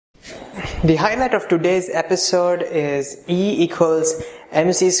The highlight of today's episode is E equals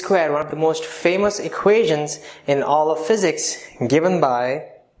mc squared, one of the most famous equations in all of physics given by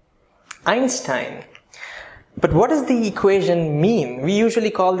Einstein. But what does the equation mean? We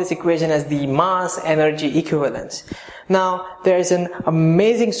usually call this equation as the mass-energy equivalence. Now, there is an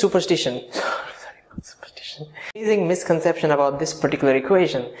amazing amazing misconception about this particular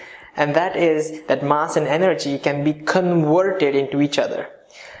equation, and that is that mass and energy can be converted into each other.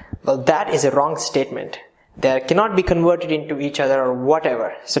 Well, that is a wrong statement. They cannot be converted into each other or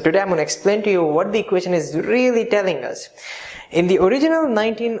whatever. So today I'm going to explain to you what the equation is really telling us. In the original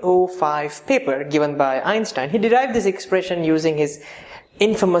 1905 paper given by Einstein, he derived this expression using his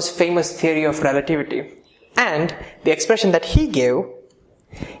famous theory of relativity. And the expression that he gave,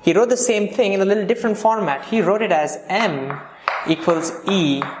 he wrote the same thing in a little different format. He wrote it as m equals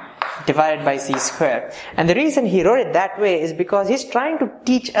E divided by c squared. And the reason he wrote it that way is because he's trying to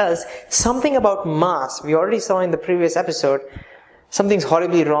teach us something about mass. We already saw in the previous episode something's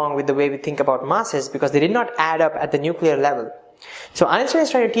horribly wrong with the way we think about masses because they did not add up at the nuclear level. So Einstein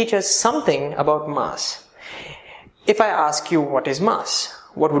is trying to teach us something about mass. If I ask you what is mass,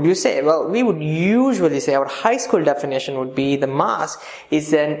 what would you say? Well, we would usually say our high school definition would be the mass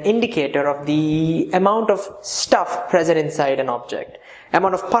is an indicator of the amount of stuff present inside an object.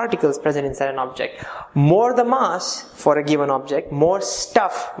 Amount of particles present inside an object. More the mass for a given object, more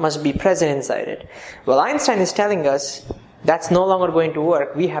stuff must be present inside it. Well, Einstein is telling us that's no longer going to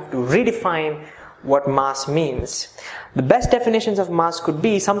work. We have to redefine what mass means. The best definitions of mass could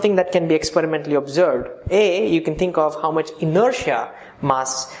be something that can be experimentally observed. A, you can think of how much inertia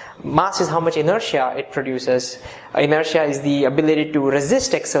mass is how much inertia it produces. Inertia is the ability to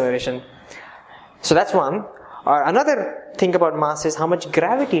resist acceleration. So that's one. Or another thing about mass is how much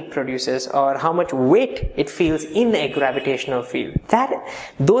gravity it produces or how much weight it feels in a gravitational field.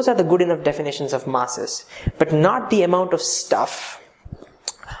 Those are the good enough definitions of masses, but not the amount of stuff.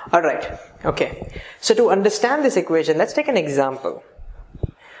 Alright, okay. So to understand this equation, let's take an example.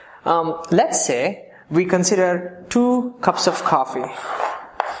 Let's say we consider 2 cups of coffee.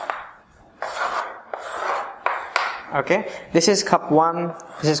 Okay, this is cup 1,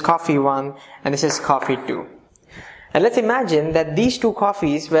 this is coffee 1, and this is coffee 2. And let's imagine that these 2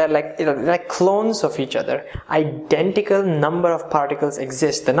 coffees were like clones of each other. Identical number of particles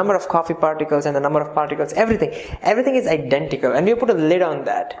exist. The number of coffee particles and the number of particles, everything is identical. And we have put a lid on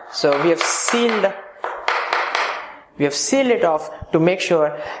that. So we have sealed it off to make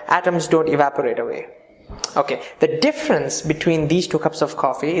sure atoms don't evaporate away. Okay, the difference between these 2 cups of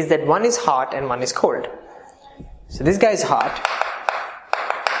coffee is that one is hot and one is cold. So this guy is hot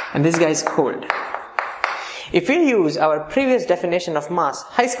and this guy is cold. If we use our previous definition of mass,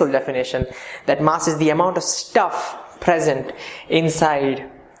 high school definition, that mass is the amount of stuff present inside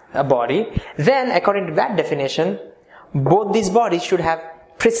a body, then according to that definition, both these bodies should have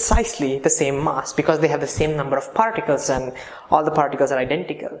precisely the same mass because they have the same number of particles and all the particles are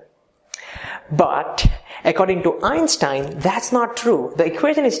identical. But according to Einstein, that's not true. The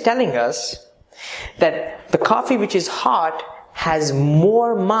equation is telling us that the coffee which is hot has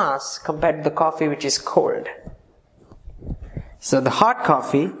more mass compared to the coffee which is cold. So the hot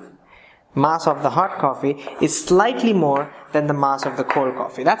coffee, mass of the hot coffee is slightly more than the mass of the cold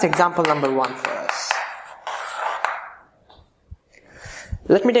coffee. That's example number 1 for us.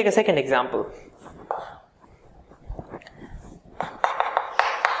 Let me take a second example.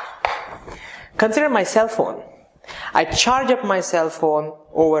 Consider my cell phone. I charge up my cell phone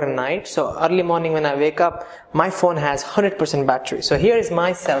overnight. So early morning when I wake up, my phone has 100% battery. So here is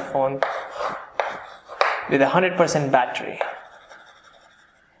my cell phone with 100% battery.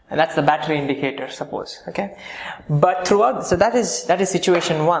 And that's the battery indicator, suppose. Okay? But throughout, so that is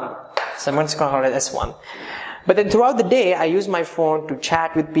situation 1. So I'm just going to call it S1. But then throughout the day, I use my phone to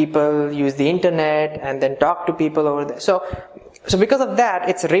chat with people, use the internet, and then talk to people over there. So because of that,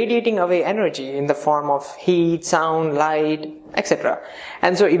 it's radiating away energy in the form of heat, sound, light, etc.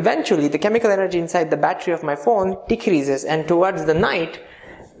 And so eventually, the chemical energy inside the battery of my phone decreases, and towards the night,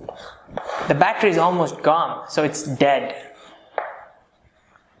 the battery is almost gone, so it's dead.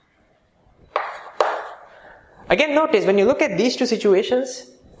 Again, notice, when you look at these 2 situations,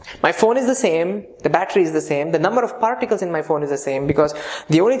 my phone is the same, the battery is the same, the number of particles in my phone is the same because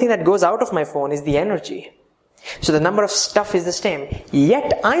the only thing that goes out of my phone is the energy. So the number of stuff is the same.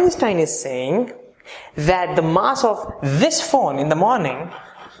 Yet Einstein is saying that the mass of this phone in the morning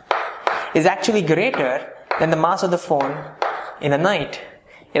is actually greater than the mass of the phone in the night.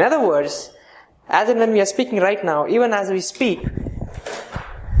 In other words, as in when we are speaking right now, even as we speak,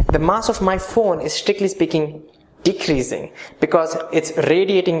 the mass of my phone is strictly speaking decreasing because it's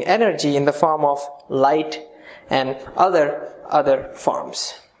radiating energy in the form of light and other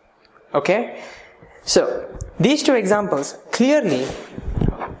forms. Okay? So, these two examples clearly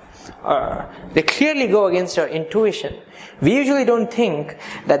go against our intuition. We usually don't think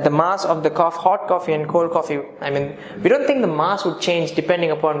that the mass of the hot coffee and cold coffee, we don't think the mass would change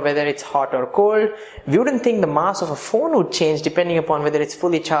depending upon whether it's hot or cold. We wouldn't think the mass of a phone would change depending upon whether it's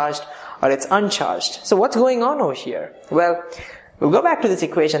fully charged or it's uncharged. So what's going on over here? Well, we'll go back to this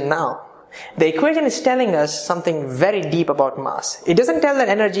equation now. The equation is telling us something very deep about mass. It doesn't tell that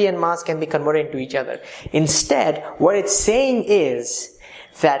energy and mass can be converted into each other. Instead, what it's saying is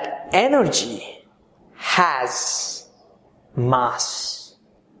that energy has mass.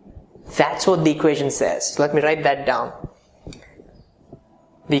 That's what the equation says. So let me write that down.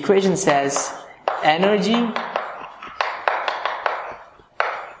 The equation says energy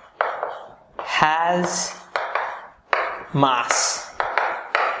has mass.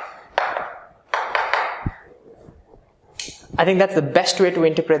 I think that's the best way to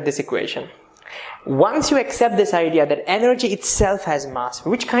interpret this equation. Once you accept this idea that energy itself has mass,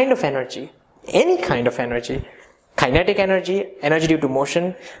 which kind of energy? Any kind of energy. Kinetic energy, energy due to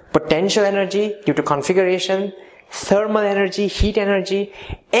motion, potential energy due to configuration, thermal energy, heat energy,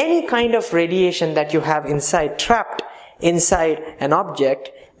 any kind of radiation that you have trapped inside an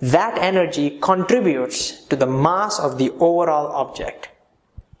object, that energy contributes to the mass of the overall object.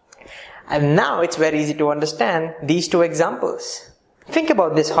 And now it's very easy to understand these two examples. Think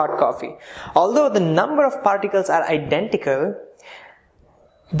about this hot coffee. Although the number of particles are identical,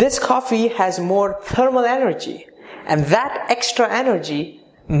 this coffee has more thermal energy. And that extra energy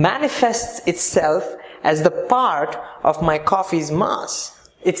manifests itself as the part of my coffee's mass.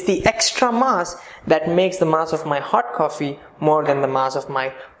 It's the extra mass that makes the mass of my hot coffee more than the mass of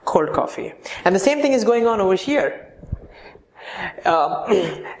my cold coffee. And the same thing is going on over here.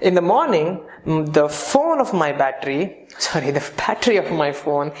 In the morning, the battery of my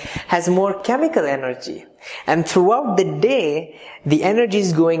phone has more chemical energy. And throughout the day, the energy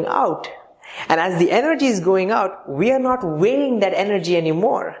is going out. And as the energy is going out, we are not weighing that energy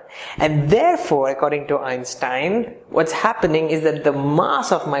anymore. And therefore, according to Einstein, what's happening is that the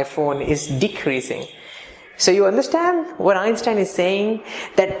mass of my phone is decreasing. So you understand what Einstein is saying?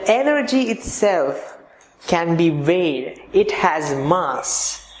 That energy itself can be weighed. It has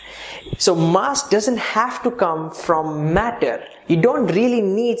mass. So mass doesn't have to come from matter. You don't really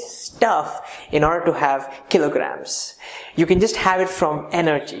need stuff in order to have kilograms. You can just have it from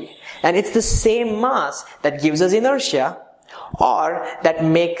energy. And it's the same mass that gives us inertia or that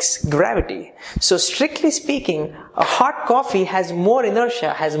makes gravity. So strictly speaking, a hot coffee has more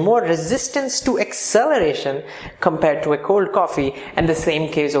inertia, has more resistance to acceleration compared to a cold coffee, and the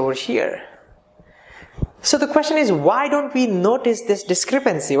same case over here. So the question is, why don't we notice this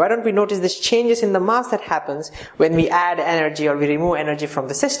discrepancy? Why don't we notice this changes in the mass that happens when we add energy or we remove energy from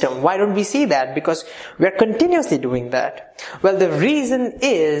the system? Why don't we see that? Because we are continuously doing that. Well, the reason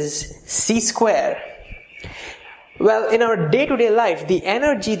is c square. Well, in our day-to-day life, the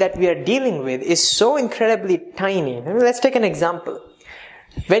energy that we are dealing with is so incredibly tiny. Let's take an example.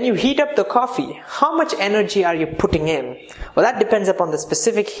 When you heat up the coffee, how much energy are you putting in? Well, that depends upon the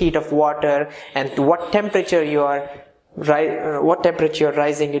specific heat of water and to what temperature you are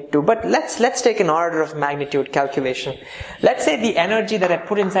rising it to. But let's take an order of magnitude calculation. Let's say the energy that I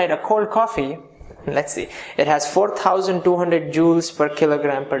put inside a cold coffee, let's see, it has 4,200 joules per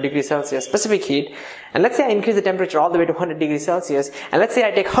kilogram per degree Celsius specific heat. And let's say I increase the temperature all the way to 100 degrees Celsius. And let's say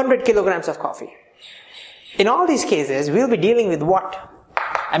I take 100 kilograms of coffee. In all these cases, we'll be dealing with what?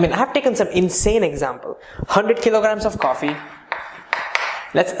 I have taken some insane example. 100 kilograms of coffee.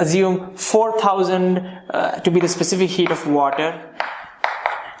 Let's assume 4,000 to be the specific heat of water.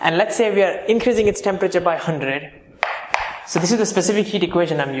 And let's say we are increasing its temperature by 100. So this is the specific heat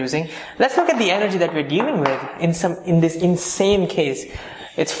equation I'm using. Let's look at the energy that we're dealing with in this insane case.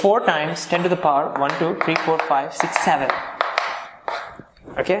 It's 4 times 10 to the power 1, 2, 3, 4, 5, 6, 7.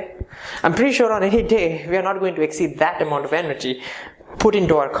 Okay? I'm pretty sure on any day we are not going to exceed that amount of energy put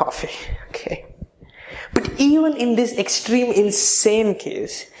into our coffee. Okay? But even in this extreme insane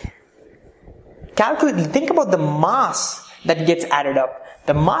case, think about the mass that gets added up.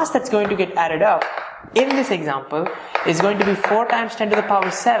 The mass that's going to get added up in this example is going to be 4 times 10 to the power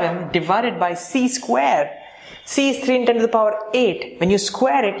 7 divided by c square. C is 3 and 10 to the power 8. When you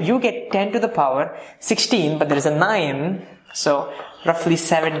square it, you get 10 to the power 16, but there is a 9, so roughly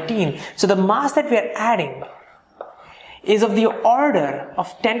 17. So the mass that we are adding is of the order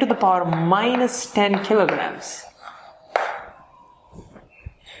of 10 to the power minus 10 kilograms.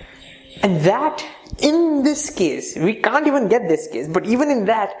 And that in this case, we can't even get this case, but even in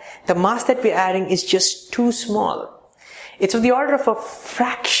that, the mass that we're adding is just too small. It's of the order of a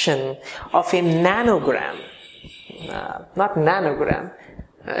fraction of a nanogram. Not nanogram,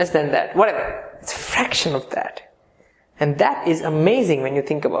 less than that, whatever. It's a fraction of that. And that is amazing when you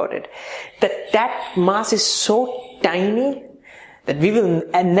think about it. That mass is so tiny that we will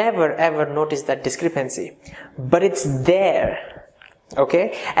never ever notice that discrepancy. But it's there.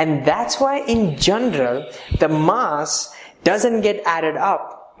 Okay? And that's why in general, the mass doesn't get added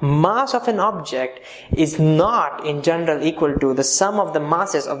up. Mass of an object is not in general equal to the sum of the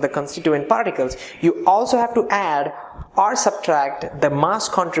masses of the constituent particles. You also have to add or subtract the mass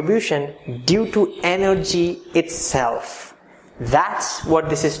contribution due to energy itself. That's what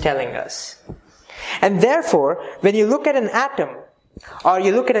this is telling us. And therefore, when you look at an atom or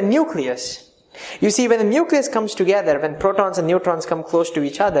you look at a nucleus, you see when a nucleus comes together, when protons and neutrons come close to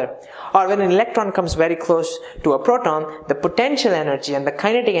each other, or when an electron comes very close to a proton, the potential energy and the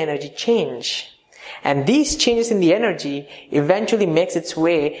kinetic energy change. And these changes in the energy eventually makes its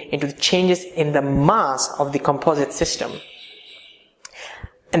way into the changes in the mass of the composite system.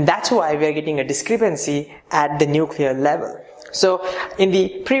 And that's why we are getting a discrepancy at the nuclear level. So, in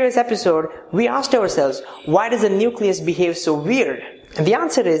the previous episode, we asked ourselves, why does the nucleus behave so weird? And the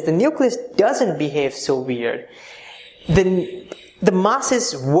answer is, the nucleus doesn't behave so weird. The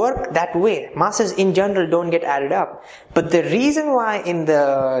masses work that way. Masses in general don't get added up. But the reason why in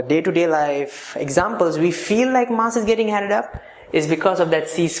the day-to-day life examples we feel like mass is getting added up is because of that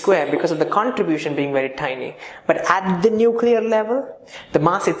c-square, because of the contribution being very tiny. But at the nuclear level, the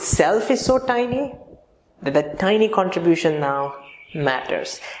mass itself is so tiny that the tiny contribution now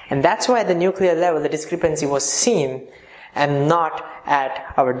matters. And that's why at the nuclear level the discrepancy was seen and not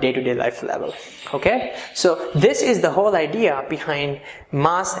at our day-to-day life level. Okay? So this is the whole idea behind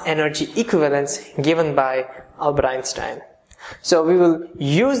mass-energy equivalence given by Albert Einstein. So we will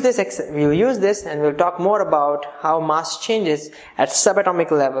use this and we'll talk more about how mass changes at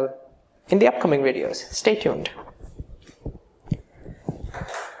subatomic level in the upcoming videos. Stay tuned.